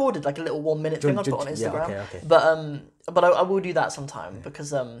 I recorded like a little 1 minute thing I put on Instagram. Okay. But I will do that sometime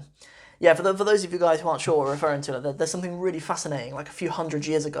because Yeah, for those of you guys who aren't sure what we're referring to, there's something really fascinating, like a few hundred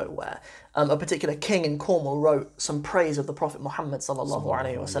years ago, where a particular king in Cornwall wrote some praise of the Prophet Muhammad sallallahu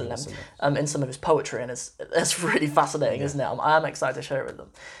alaihi wasallam in some of his poetry, and it's really fascinating, isn't it? I am excited to share it with them.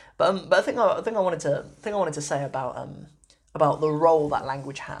 But I think I wanted to say about the role that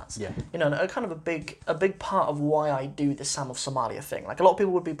language has. Yeah. You know, and kind of a big part of why I do the Sam of Somalia thing. Like, a lot of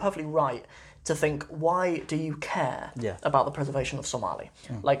people would be perfectly right to think, why do you care about the preservation of Somali?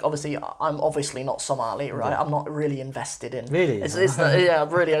 Like, obviously, I'm obviously not Somali, right? I'm not really invested in... Really? It's yeah, I'm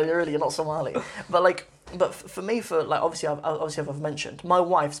really not Somali. But for me, obviously I've mentioned, my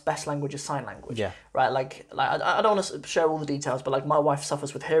wife's best language is sign language. Yeah. Right. Like I don't want to share all the details, but like my wife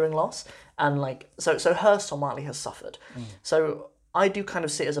suffers with hearing loss, and like so her Somali has suffered. So I do kind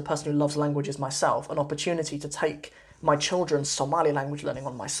of see it as a person who loves languages myself, an opportunity to take my children's Somali language learning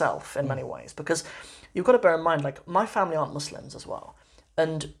on myself in many ways, because you've got to bear in mind, like, my family aren't Muslims as well,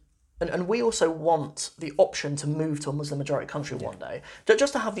 and we also want the option to move to a Muslim majority country one day.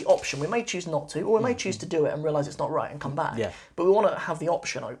 Just to have the option. We may choose not to, or we may choose to do it and realise it's not right and come back. Yeah. But we want to have the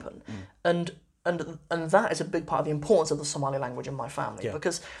option open. And that is a big part of the importance of the Somali language in my family,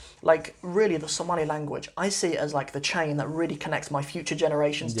 because, like, really the Somali language, I see it as like the chain that really connects my future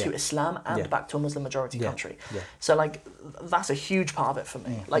generations to Islam and back to a Muslim majority country. So, like, that's a huge part of it for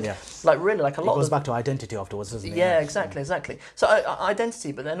me. Like really, like, a lot. It goes back to identity afterwards, doesn't it? Yeah, exactly. So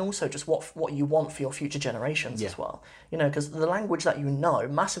identity, but then also just what you want for your future generations as well. You know, because the language that you know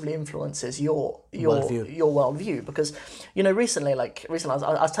massively influences your worldview. Because, you know, recently I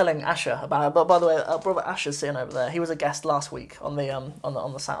was telling Asher about. But by the way, brother Asher's sitting over there. He was a guest last week on the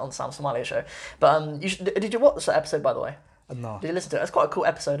Sam Somalia show. But did you watch that episode, by the way? No. Did you listen to it? It's quite a cool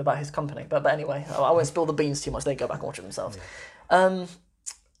episode about his company. But anyway, I won't spill the beans too much. They go back and watch it themselves. Yeah.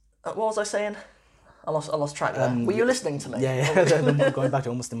 What was I saying? I lost track there. Were you listening to me? Yeah. Going back to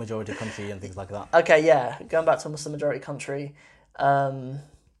almost the majority country and things like that. Okay, yeah. Going back to almost the majority country.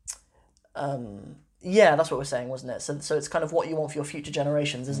 Yeah, that's what we're saying, wasn't it? So it's kind of what you want for your future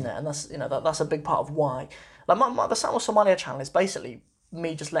generations, isn't it? And that's, you know, that's a big part of why. Like, the Sam of Somalia channel is basically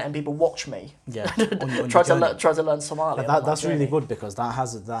me just letting people watch me. Yeah. try to learn Somali. That's really good, because that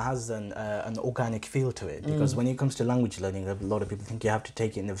has an organic feel to it. Because when it comes to language learning, a lot of people think you have to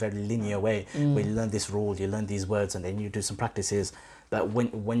take it in a very linear way, where you learn this rule, you learn these words, and then you do some practices. But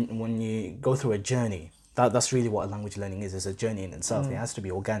when you go through a journey, that's really what language learning is. It's a journey in itself. It has to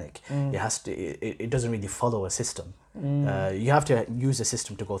be organic. It doesn't really follow a system. You have to use a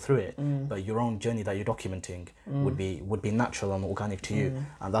system to go through it, but your own journey that you're documenting would be natural and organic to you.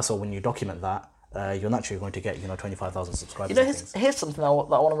 And that's why when you document that, you're naturally going to get 25,000 subscribers. You know, here's something that I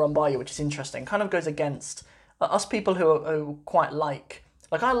want to run by you, which is interesting. Kind of goes against us people who quite like.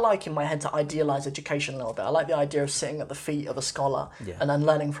 Like, I like in my head to idealise education a little bit. I like the idea of sitting at the feet of a scholar and then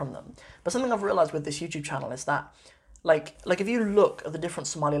learning from them. But something I've realised with this YouTube channel is that, like if you look at the different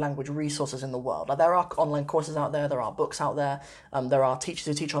Somali language resources in the world, like, there are online courses out there are books out there, there are teachers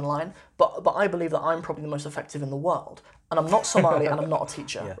who teach online, but I believe that I'm probably the most effective in the world. And I'm not Somali and I'm not a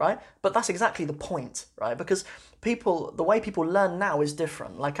teacher, right? But that's exactly the point, right? Because the way people learn now is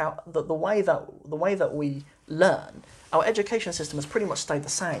different. Like, the way that we learn, our education system has pretty much stayed the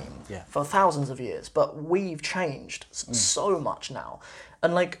same for thousands of years, but we've changed so much now.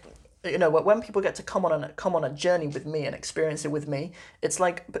 And, like, you know, when people get to come on a journey with me and experience it with me, it's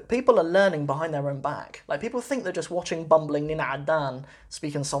like people are learning behind their own back. Like, people think they're just watching bumbling Nina Adan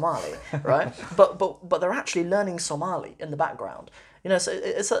speaking Somali, right? but they're actually learning Somali in the background. You know, so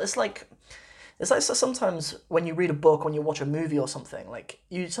it's like sometimes when you read a book, when you watch a movie or something, like,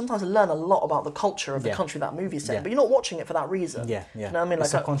 you sometimes learn a lot about the culture of the country that movie's set, but you're not watching it for that reason. Yeah. You know what I mean? Like, it's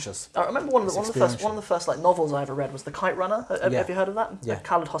subconscious. I remember one of the first like novels I ever read was The Kite Runner. Have you heard of that? Yeah.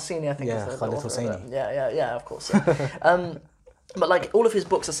 Khaled Hosseini, I think. Yeah, Khaled Hosseini. Yeah, of course. Yeah. But, like, all of his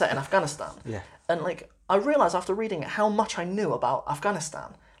books are set in Afghanistan. Yeah. And, like, I realised after reading it how much I knew about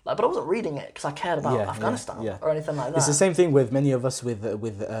Afghanistan. Like, but I wasn't reading it because I cared about Afghanistan or anything like that. It's the same thing with many of us with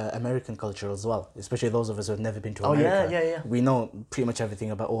American culture as well, especially those of us who have never been to America. Yeah. We know pretty much everything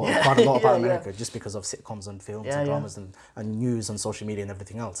about, or quite a lot about America, just because of sitcoms and films and dramas and news and social media and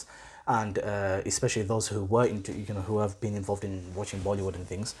everything else. And especially those who were into, who have been involved in watching Bollywood and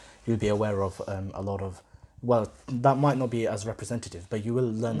things, you'll be aware of a lot of. Well, that might not be as representative, but you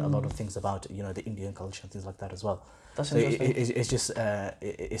will learn a lot of things about, the Indian culture and things like that as well. That's interesting. It's just,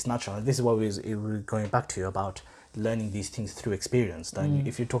 it's natural. And this is what we're going back to about learning these things through experience. Then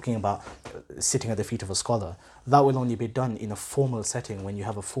if you're talking about sitting at the feet of a scholar, that will only be done in a formal setting when you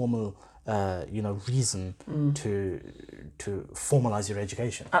have a formal reason to formalize your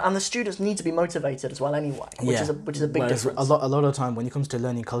education. And the students need to be motivated as well anyway, which is a big difference. A lot of time when it comes to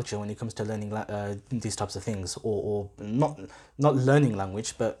learning culture, when it comes to learning these types of things, or not learning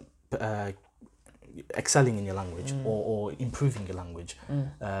language, but excelling in your language or improving your language,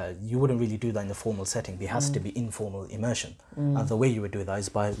 you wouldn't really do that in a formal setting. There has to be informal immersion, and the way you would do that is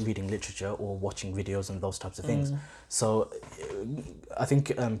by reading literature or watching videos and those types of things. So I think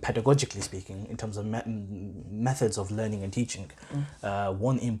pedagogically speaking, in terms of methods of learning and teaching,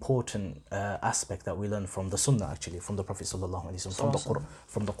 one important aspect that we learn from the Sunnah, actually from the Prophet sallallahu alaihi wasallam,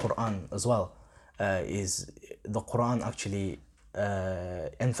 from the Quran as well, is the Quran actually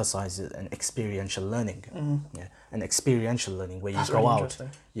emphasizes an experiential learning, an experiential learning where you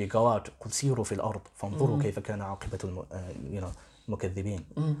go out قل سيروا في الأرض فانظروا كيف كان عاقبة المكذبين.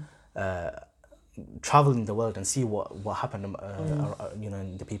 Travel in the world and see what happened,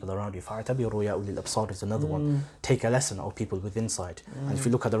 in the people around you. فَاعْتَبِرُوا يَا أُولِي الْأَبْصَارِ is another one. Take a lesson of people with insight. And if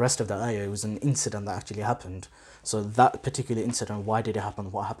you look at the rest of the ayah, it was an incident that actually happened. So that particular incident, why did it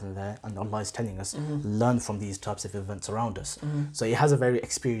happen? What happened there? And Allah is telling us, learn from these types of events around us. So it has a very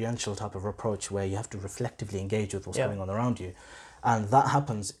experiential type of approach where you have to reflectively engage with what's going on around you. And that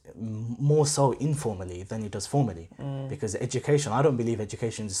happens more so informally than it does formally, because education, I don't believe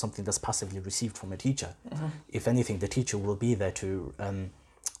education is something that's passively received from a teacher. If anything, the teacher will be there to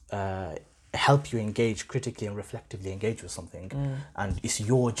help you engage critically and reflectively engage with something. And it's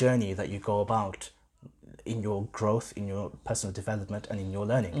your journey that you go about in your growth, in your personal development and in your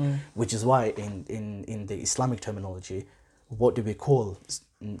learning, which is why in the Islamic terminology, what do we call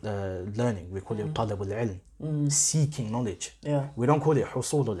learning? We call it talabul ilm, seeking knowledge. We don't call it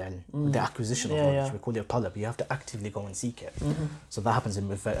husulul ilm, the acquisition of knowledge. We call it talab. You have to actively go and seek it. So that happens in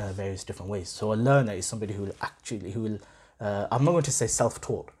various different ways. So a learner is somebody who will I'm not going to say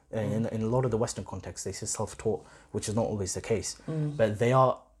self-taught. In a lot of the Western contexts, they say self-taught, which is not always the case. But they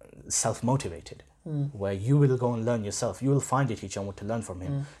are self-motivated. Where you will go and learn yourself. You will find a teacher and want to learn from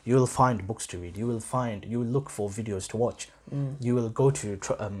him. You will find books to read. You will look for videos to watch. You will go to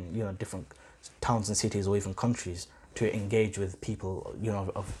different towns and cities or even countries to engage with people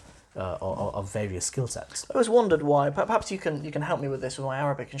of various skill sets. I always wondered why. Perhaps you can help me with this with my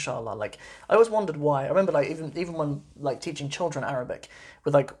Arabic, inshallah. Like I always wondered why. I remember even when teaching children Arabic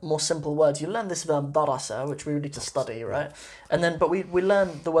with more simple words, you learn this verb darasa, which we need to study, right? And then but we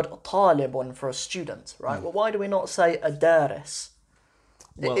learn the word talibun for a student, right? Well, why do we not say a daris?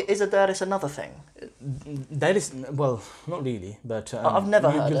 Well, is a daris another thing? That is, well, not really, but I've never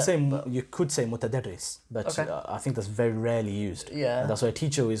heard it. You could say mutadarris, but I think that's very rarely used. Yeah, and that's why a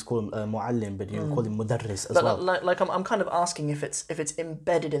teacher is called muallim, but you call him mudarris as well. Like I'm kind of asking if it's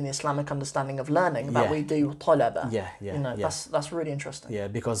embedded in the Islamic understanding of learning that we do talaba. That's really interesting. Yeah,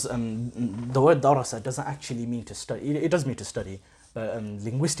 because the word darasa doesn't actually mean to study. It does mean to study, but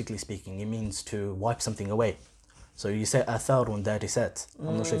linguistically speaking, it means to wipe something away. So you say atharun darisat.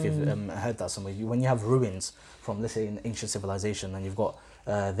 I'm not sure if you've heard that somewhere. When you have ruins from, let's say, an ancient civilization, and they've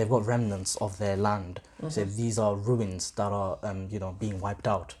got remnants of their land. So these are ruins that are being wiped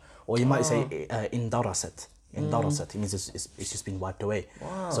out. Or you might say indarasat. Indarasat, it means it's just been wiped away.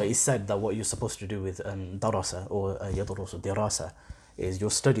 Wow. So it's said that what you're supposed to do with darasa or yadrusu dirasa is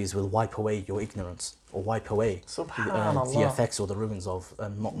your studies will wipe away your ignorance or wipe away the effects or the ruins of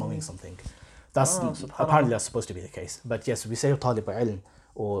not knowing something. That's apparently that's supposed to be the case. But yes, we say talib ilm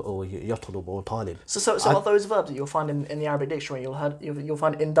or yatlub or talib. So are those verbs that you'll find in the Arabic dictionary? You'll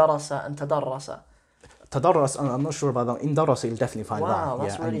find indarasa and tadarrasa. Tadarras, I'm not sure about that. In darasa, you'll definitely find that. Wow,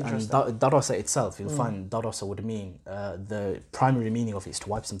 that's really interesting. And darasa itself, you'll find darasa would mean the primary meaning of it is to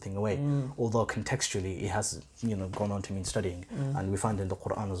wipe something away. Although contextually, it has gone on to mean studying, and we find in the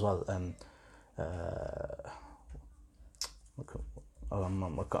Quran as well. I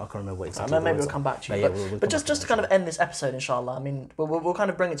can't remember what exactly. Maybe we'll come back to you. But just to kind of end this episode, inshallah. I mean, we'll kind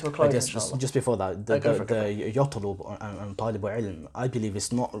of bring it to a close. Inshallah. Just before that, the yatlub and talib ilm, I believe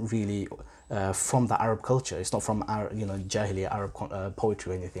it's not really from the Arab culture. It's not from Jahiliyyah Arab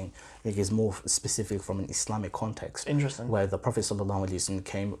poetry or anything. I think it's more specific from an Islamic context. Interesting. Where the Prophet sallallahu alaihi wasallam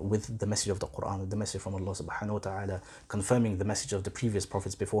came with the message of the Quran, the message from Allah subhanahu wa ta'ala, confirming the message of the previous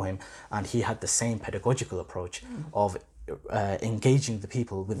prophets before him, and he had the same pedagogical approach of engaging the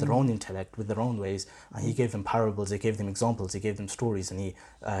people with their own intellect, with their own ways, and he gave them parables, he gave them examples, he gave them stories, and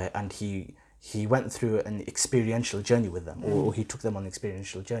he went through an experiential journey with them, or he took them on an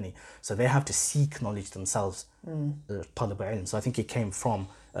experiential journey. So they have to seek knowledge themselves, talib ilm. So I think it came from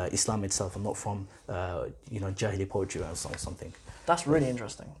Islam itself, and not from Jahili poetry or something. That's really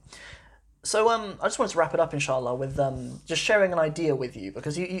interesting. So I just wanted to wrap it up, inshallah, with just sharing an idea with you,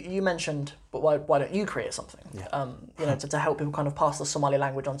 because you mentioned, but why don't you create something, to help people kind of pass the Somali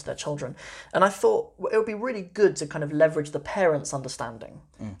language on to their children. And I thought it would be really good to kind of leverage the parents' understanding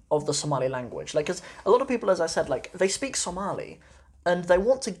of the Somali language. Like, because a lot of people, as I said, like, they speak Somali and they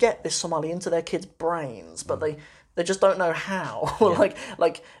want to get this Somali into their kids' brains, but they just don't know how.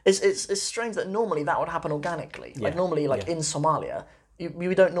 like it's strange that normally that would happen organically. Like normally, in Somalia,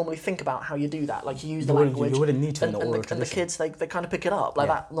 you don't normally think about how you do that. Like, you use the language, you wouldn't need to and, know and, oral the, and the tradition. kids they kind of pick it up. Like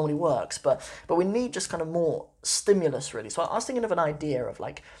that normally works, but we need just kind of more stimulus, really. So I was thinking of an idea of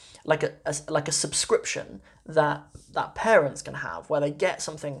like a subscription that parents can have, where they get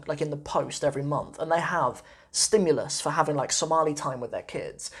something like in the post every month, and they have stimulus for having like Somali time with their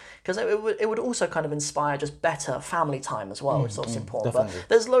kids, because it would also kind of inspire just better family time as well, which is obviously important. Definitely. But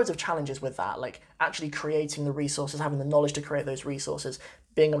there's loads of challenges with that, like actually creating the resources, having the knowledge to create those resources,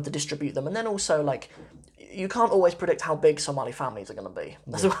 being able to distribute them, and then also like you can't always predict how big Somali families are going to be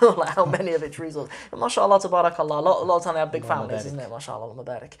as well, like how many of its resources. And mashallah, tabarakallah, a lot of time they have big families, isn't it? Mashallah,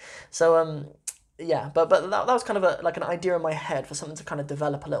 mabarak. So yeah, but that was kind of an idea in my head for something to kind of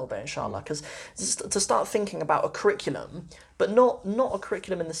develop a little bit, inshallah, because to start thinking about a curriculum, but not a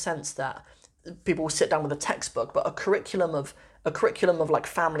curriculum in the sense that people will sit down with a textbook, but a curriculum of like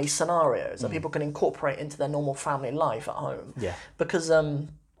family scenarios that people can incorporate into their normal family life at home. Yeah. Because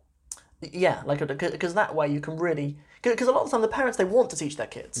because that way you can really. Because a lot of the time the parents, they want to teach their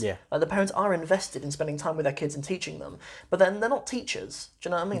kids. Yeah. Like, the parents are invested in spending time with their kids and teaching them, but then they're not teachers. Do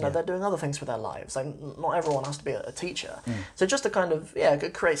you know what I mean? Like, they're doing other things with their lives. Like, not everyone has to be a teacher. So just to kind of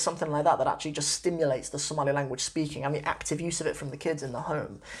create something like that actually just stimulates the Somali language speaking and the active use of it from the kids in the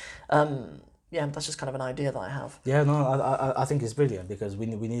home. That's just kind of an idea that I have. Yeah, no, I think it's brilliant, because we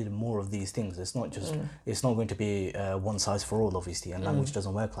need more of these things. It's not just it's not going to be one size for all, obviously, and language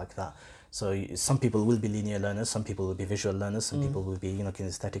doesn't work like that. So some people will be linear learners, some people will be visual learners, some people will be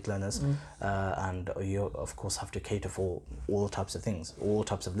kinesthetic learners, and you of course have to cater for all types of things, all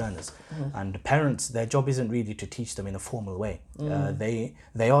types of learners. And parents, their job isn't really to teach them in a formal way.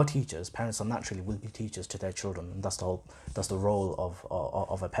 They are teachers. Parents are naturally will be teachers to their children, and that's the role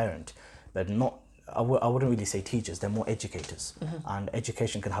of a parent. But I wouldn't really say teachers, they're more educators. And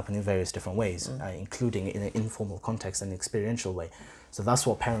education can happen in various different ways, including in an informal context and experiential way. So that's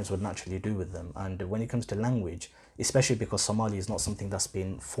what parents would naturally do with them. And when it comes to language, especially because Somali is not something that's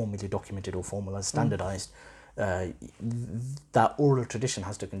been formally documented or formalized, standardized, that oral tradition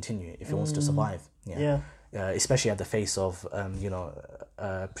has to continue if it wants to survive. Especially at the face of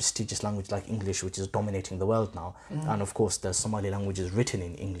prestigious language like English, which is dominating the world now, and of course the Somali language is written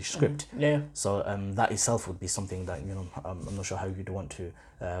in English script. So that itself would be something that I'm not sure how you'd want to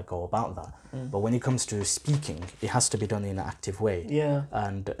go about that. But when it comes to speaking, it has to be done in an active way.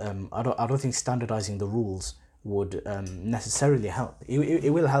 And I don't think standardizing the rules would necessarily help.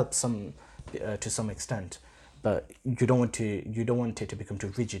 It will help some to some extent. But you don't want it to become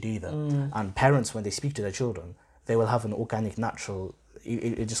too rigid either. And parents, when they speak to their children, they will have an organic, natural.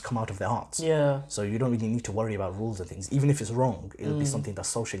 It just come out of their hearts. So you don't really need to worry about rules and things. Even if it's wrong, it'll be something that's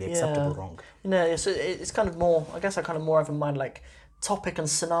socially acceptable wrong. So it's kind of more. I guess I kind of more have in mind like topic and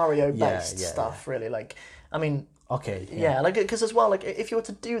scenario based stuff. Really, like I mean. Okay. Like because as well, like if you were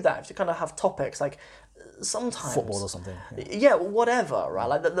to do that, if you kind of have topics like. Sometimes football or something. Whatever, right?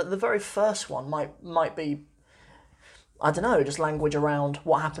 Like the very first one might be. I don't know, just language around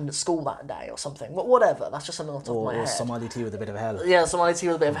what happened at school that day or something. Whatever, that's just something off the top of my head. Or Somali tea with a bit of hair. Yeah, Somali tea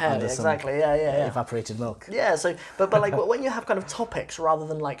with a bit of hair, exactly. Yeah. Evaporated milk. Yeah, so, but like when you have kind of topics rather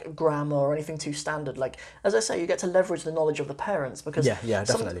than like grammar or anything too standard, like, as I say, you get to leverage the knowledge of the parents because... Yeah,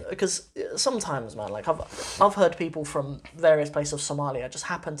 definitely. Because sometimes, man, like I've heard people from various places of Somalia just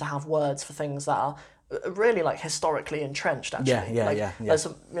happen to have words for things that are really like historically entrenched actually. There's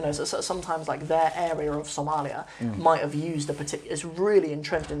some, so sometimes like their area of Somalia might have used a particular, it's really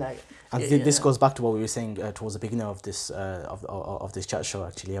entrenched in there. And this goes back to what we were saying towards the beginning of this of this chat show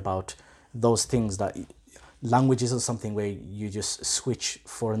actually, about those things that language isn't something where you just switch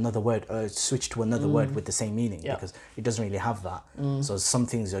to another word with the same meaning, because it doesn't really have that. So some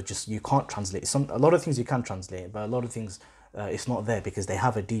things are just, you can't translate. A lot of things you can translate, but a lot of things it's not there because they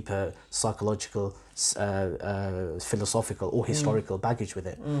have a deeper psychological, philosophical or historical baggage with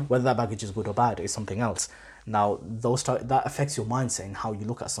it. Whether that baggage is good or bad is something else. Now, that affects your mindset and how you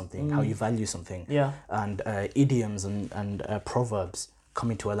look at something, how you value something. And idioms and proverbs come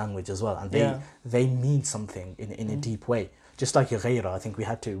into a language as well, and they mean something in a deep way. just like ghayra, I think we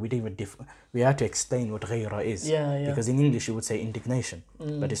had to explain what ghayra is. Yeah, yeah. Because in English you would say indignation,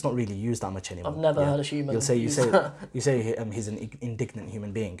 but it's not really used that much anymore. I've never heard a human. You say he's an indignant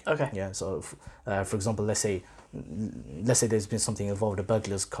human being. Okay. Yeah. So, for example, let's say there's been something involved. The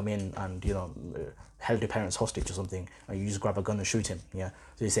burglars come in and held your parents hostage or something, and you just grab a gun and shoot him. Yeah.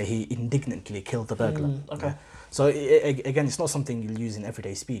 So you say he indignantly killed the burglar. Okay. Yeah? So again, it's not something you'll use in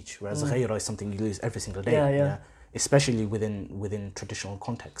everyday speech, whereas ghayra is something you use every single day. Yeah. Especially within traditional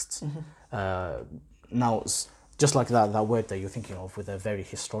contexts. Now, just like that word that you're thinking of with a very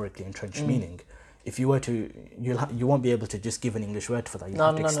historically entrenched meaning, if you were to, you won't be able to just give an English word for that. You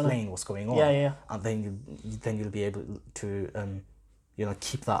have to explain what's going on, and then you'll be able to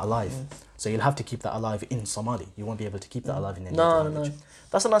keep that alive. So you'll have to keep that alive in Somali. You won't be able to keep that alive in any other language.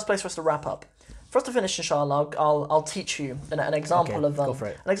 That's a nice place for us to wrap up. For us to finish, inshallah, I'll teach you an example of go for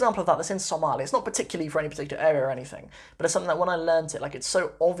it. an example of that that's in Somali. It's not particularly for any particular area or anything, but it's something that when I learnt it, like it's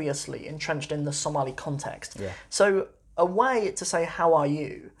so obviously entrenched in the Somali context. Yeah. So a way to say "How are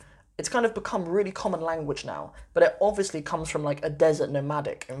you?" It's kind of become really common language now, but it obviously comes from like a desert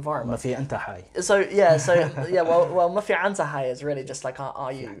nomadic environment. ما في أنت حي. Well, ما في أنت حي is really just like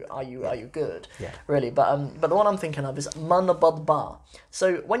are you good? Yeah. Really, but the one I'm thinking of is manabad bar.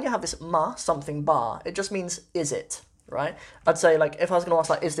 So when you have this ma something bar, it just means is it, right? I'd say like if I was going to ask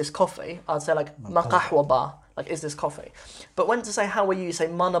like is this coffee, I'd say like ma qahwa bar, like is this coffee? But when to say how are you, you say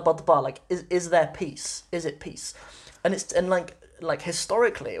manabad bar, like is there peace? Is it peace? And like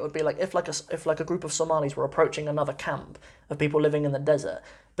historically, it would be like if a group of Somalis were approaching another camp of people living in the desert,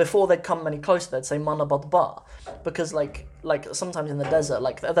 before they'd come any closer, they'd say manabad bar, because like sometimes in the desert,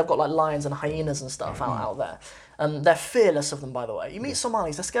 like they've got like lions and hyenas and stuff out there, and they're fearless of them. By the way, you meet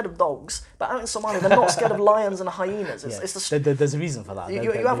Somalis, they're scared of dogs, but out in Somalia, they're not scared of lions and hyenas. There's a reason for that.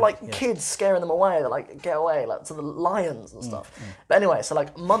 You have like kids scaring them away. They're like get away, like to the lions and stuff. But anyway, so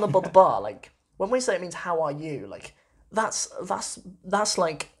like manabad bar, like when we say it means how are you, like. That's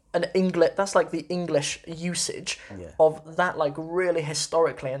like an English. That's like the English usage of that, like really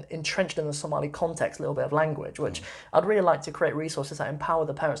historically and entrenched in the Somali context, little bit of language. Which I'd really like to create resources that empower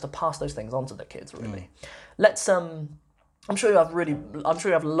the parents to pass those things on to the kids. Really, let's I'm sure you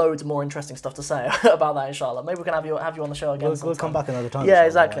have loads more interesting stuff to say about that, inshallah. Maybe we can have you on the show again. We'll come back another time. Yeah,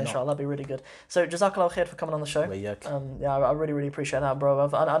 exactly, inshallah. That'd be really good. So, jazakallah khair for coming on the show. I really, really appreciate that, bro.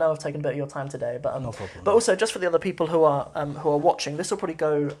 I know I've taken a bit of your time today, but no problem. But also, just for the other people who are watching, this will probably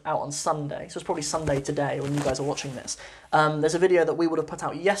go out on Sunday. So it's probably Sunday today when you guys are watching this. There's a video that we would have put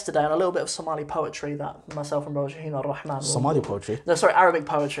out yesterday and a little bit of Somali poetry that myself and bro Shaheen Ar-Rahman. Somali poetry? No, sorry, Arabic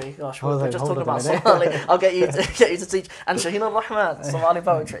poetry. Gosh, we're just talking about Somali. I'll get you to teach. And Shaheen Ar-Rahman, Somali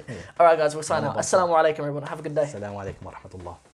poetry. All right, guys, we'll sign out. Assalamu alaikum, everyone. Have a good day. Assalamu alaikum wa rahmatullah.